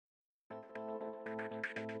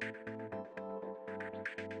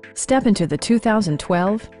Step into the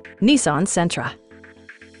 2012 Nissan Sentra.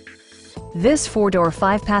 This four-door,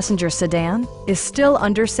 five-passenger sedan is still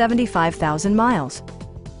under 75,000 miles.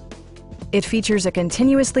 It features a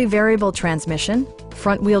continuously variable transmission,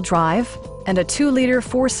 front-wheel drive, and a 2-liter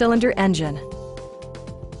four-cylinder engine.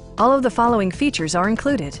 All of the following features are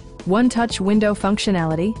included: one-touch window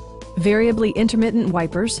functionality, variably intermittent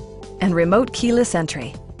wipers, and remote keyless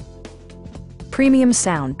entry. Premium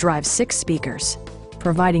sound drives 6 speakers,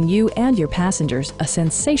 providing you and your passengers a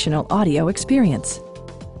sensational audio experience.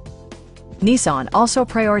 Nissan also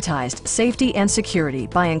prioritized safety and security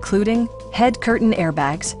by including head curtain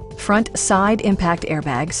airbags, front side impact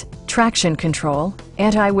airbags, traction control,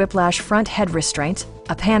 anti-whiplash front head restraints,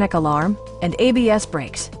 a panic alarm, and ABS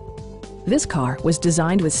brakes. This car was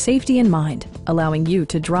designed with safety in mind, allowing you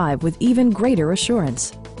to drive with even greater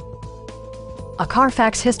assurance. A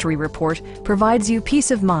Carfax history report provides you peace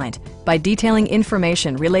of mind by detailing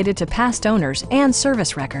information related to past owners and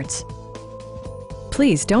service records.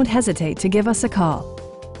 Please don't hesitate to give us a call.